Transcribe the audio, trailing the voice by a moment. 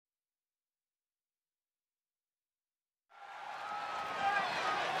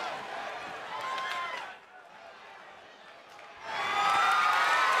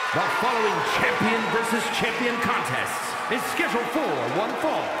The following champion versus champion contest is scheduled for one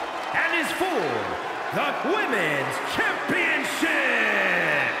fall and is for the Women's Championship.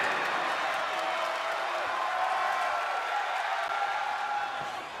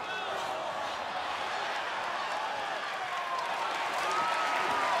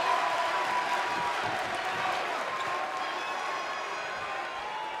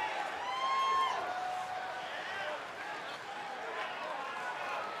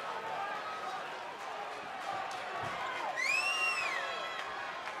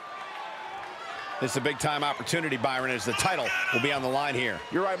 This is a big-time opportunity, Byron, as the title will be on the line here.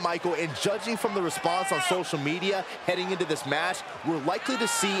 You're right, Michael, and judging from the response on social media heading into this match, we're likely to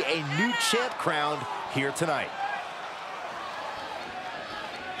see a new champ crowned here tonight.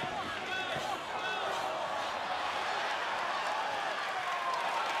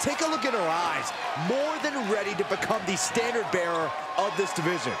 Take a look at her eyes, more than ready to become the standard bearer of this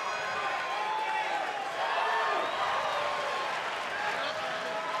division.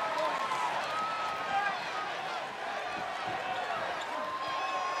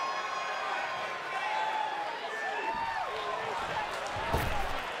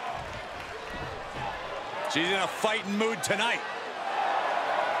 She's in a fighting mood tonight.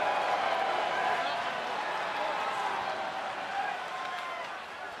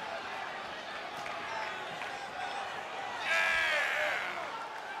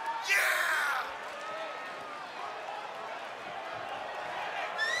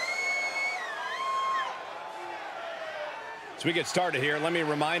 As we get started here, let me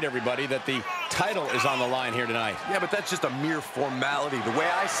remind everybody that the title is on the line here tonight. Yeah, but that's just a mere formality. The way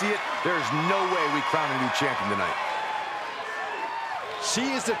I see it, there's no way we crown a new champion tonight.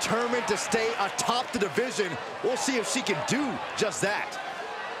 She is determined to stay atop the division. We'll see if she can do just that.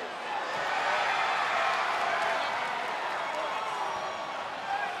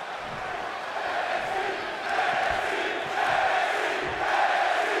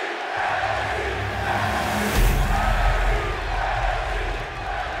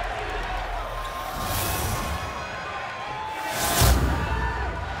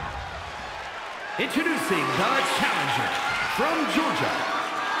 Introducing the challenger from Georgia.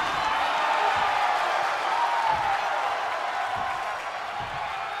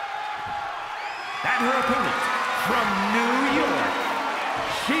 And her opponent from New York.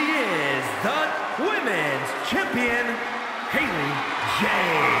 She is the Women's Champion, Haley J.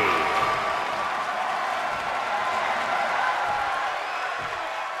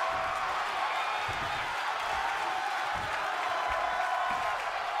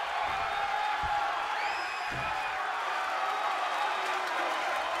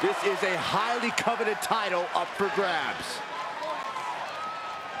 This is a highly coveted title up for grabs.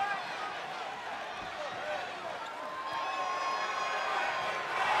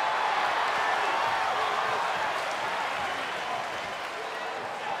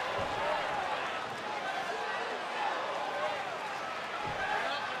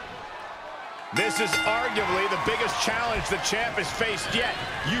 This is arguably the biggest challenge the champ has faced yet.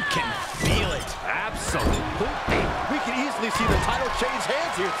 You can feel it. Absolutely. We can easily see the title change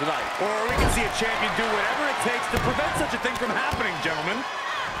hands here tonight. Or we can see a champion do whatever it takes to prevent such a thing from happening, gentlemen.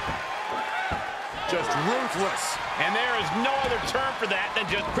 Just ruthless. And there is no other term for that than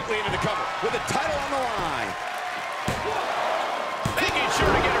just quickly into the cover. With the title on the line. Making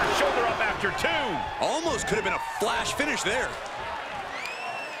sure to get her shoulder up after two. Almost could have been a flash finish there.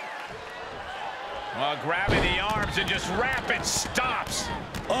 Well, grabbing the arms and just rapid stops.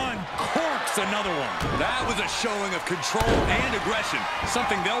 Uncorks another one. That was a showing of control and aggression,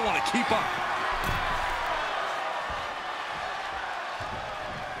 something they'll want to keep up.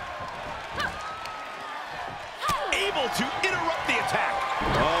 Able to interrupt the attack.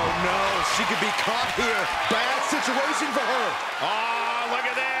 Oh no, she could be caught here. Bad situation for her. Oh, look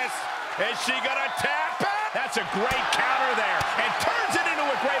at this. Is she gonna tap it? That's a great counter there, and turns it into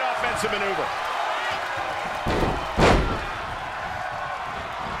a great offensive maneuver.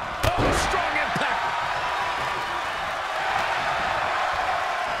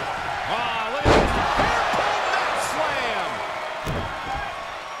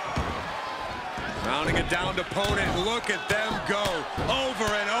 Downed opponent, look at them go over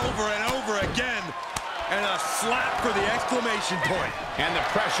and over and over again, and a slap for the exclamation point. And the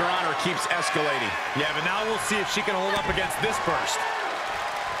pressure on her keeps escalating. Yeah, but now we'll see if she can hold up against this burst.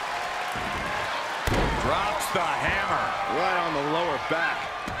 Drops the hammer right on the lower back.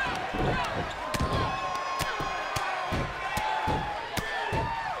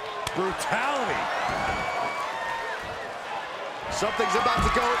 Brutality. Something's about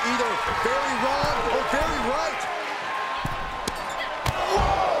to go either very wrong or very right.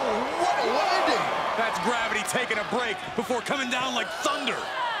 Whoa! taking a break before coming down like thunder.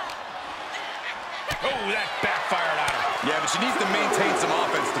 Oh, that backfired on her. Yeah, but she needs to maintain some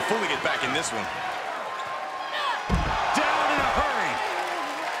offense to fully get back in this one. Down in a hurry.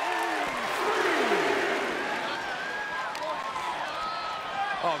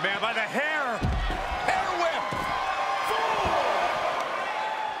 Oh, man, by the hair. Hair whip.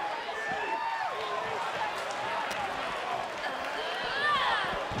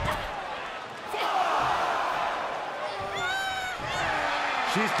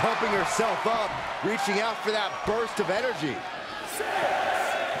 She's pumping herself up, reaching out for that burst of energy.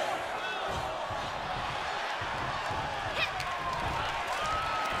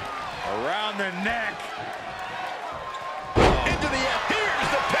 Around the neck. Into the F. Here's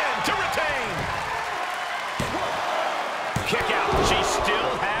the pin to retain. Kick out. She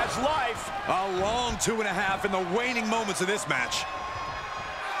still has life. A long 2.5 in the waning moments of this match.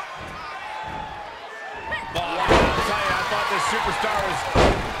 I thought this superstar was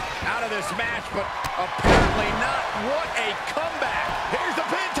out of this match, but apparently not. What a comeback. Here's the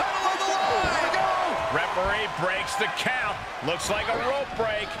pin, title on the line. Here we go. Referee breaks the count. Looks like a rope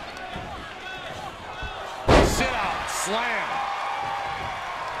break. Sit out, slam.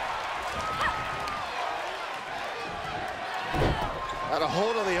 Got a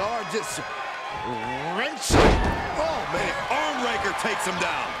hold of the arm, just wrenching. Oh, man. Arm raker takes him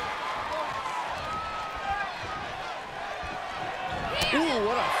down. Ooh,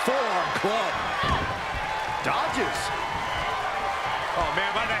 what a forearm club. Dodges. Oh,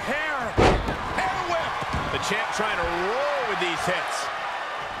 man, by the hair. Hair whip. The champ trying to roll with these hits.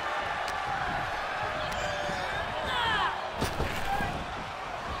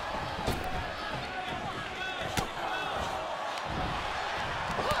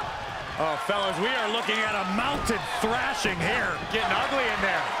 Oh, fellas, we are looking at a mounted thrashing here. Getting ugly in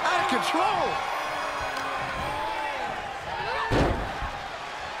there. Out of control.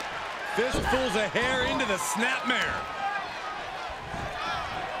 Fistfuls of hair into the snapmare.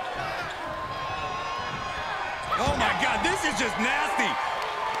 Oh, my God, this is just nasty.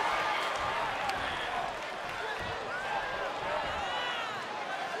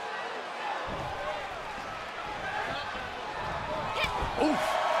 Oof.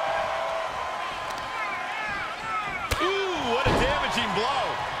 Ooh, what a damaging blow.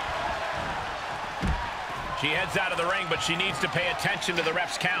 She heads out of the ring, but she needs to pay attention to the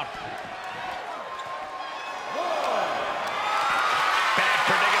ref's count. Bad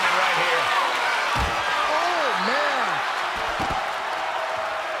predicament right here. Oh, man.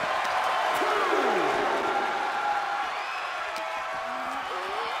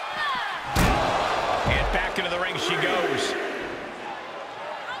 And back into the ring she goes.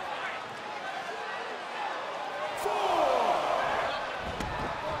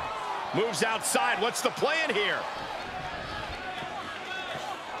 Moves outside. What's the plan here?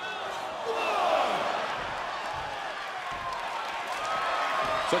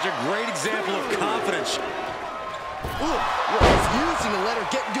 Such a great example of confidence. Ooh, refusing to let her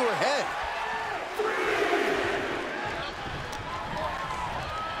get into her head.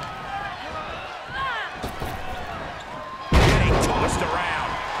 Getting tossed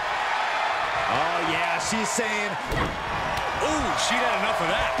around. Oh, yeah, she's saying, Ooh, she'd had enough of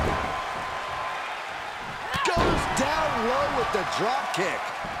that. goes down low with the drop kick.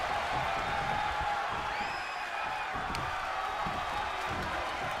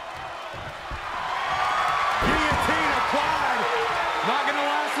 Guillotine applied. Not going to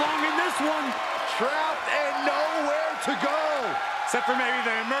last long in this one. Trapped and nowhere to go. Except for maybe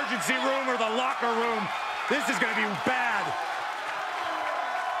the emergency room or the locker room. This is going to be bad.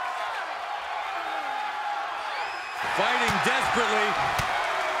 Fighting desperately.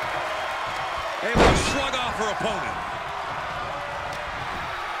 Able to shrug off her opponent.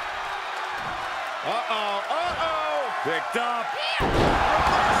 Uh-oh, uh-oh. Picked up.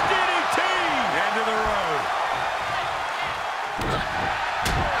 Reverse DDT. End of the road.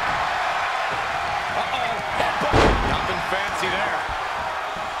 Uh-oh. Nothing fancy there.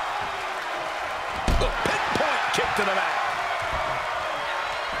 A pinpoint kick to the back.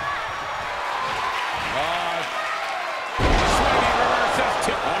 Swinging reverses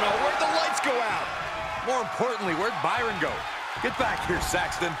tip. Oh no, where'd the lights go out? More importantly, where'd Byron go? Get back here,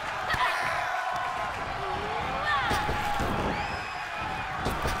 Saxton.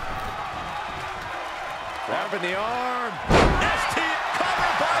 Grabbing the arm. ST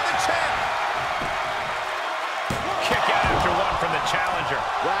covered by the champ. Kick out after one from the challenger.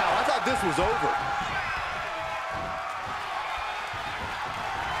 Wow, I thought this was over.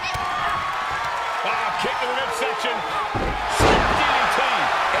 Wow, kick to the midsection. Snap DDT.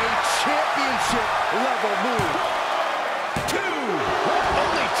 A championship level move. 2.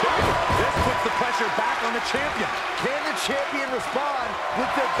 Only 2. This puts the pressure back on the champion. Can the champion respond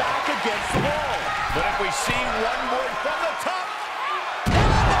with their back against the wall? But if we see one more from the top.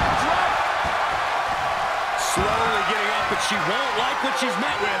 Slowly getting up, but she won't like what she's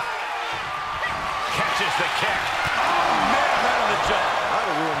met with. Catches the kick. Oh, man, right on the jump.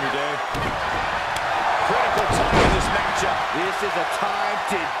 That'll ruin your day. Critical time in this matchup. This is a time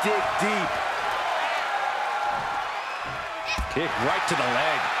to dig deep. Kick right to the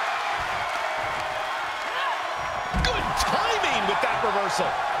leg. Good timing with that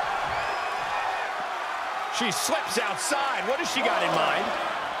reversal. She slips outside. What has she got in mind?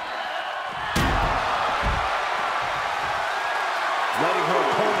 Letting her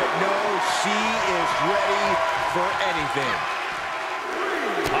opponent know she is ready for anything.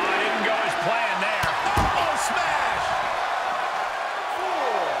 Oh, didn't go as planned there. Oh, smash!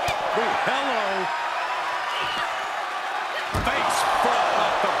 Oh, hello. Face front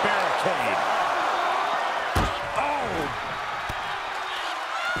off the barricade. Oh!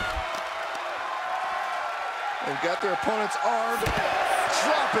 They've got their opponent's arm,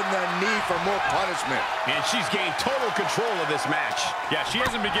 dropping the knee for more punishment. And she's gained total control of this match. Yeah, she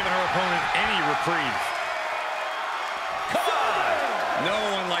hasn't been giving her opponent any reprieve. Come on! No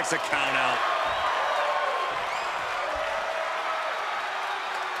one likes a count out.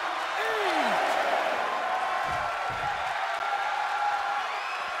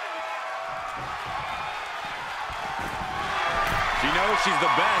 She knows she's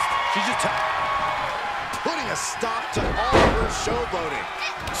the best. She's just Putting a stop to all of her showboating.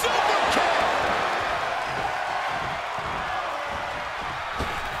 super kick!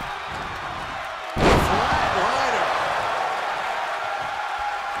 Flatliner.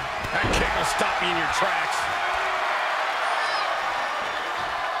 That kick will stop you in your tracks.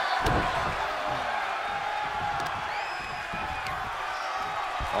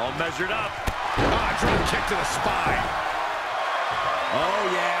 All measured up. Ah, drop kick to the spine. Oh,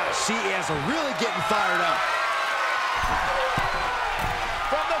 yeah, she is really getting fired up.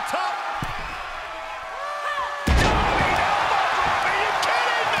 From the top. Diving elbow drop. Are you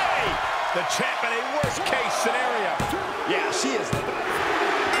kidding me? The champ in a worst-case scenario. Yeah, she is.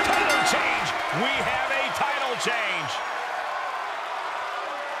 Title change. We have a title change.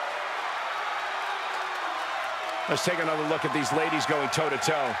 Let's take another look at these ladies going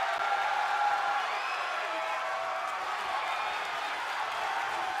toe-to-toe.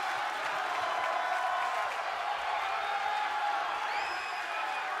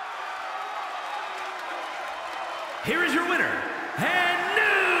 Here is your winner, and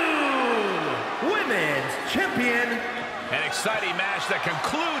new Women's Champion. An exciting match that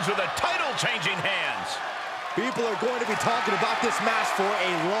concludes with a title-changing hands. People are going to be talking about this match for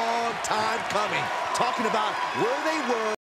a long time coming. Talking about where they were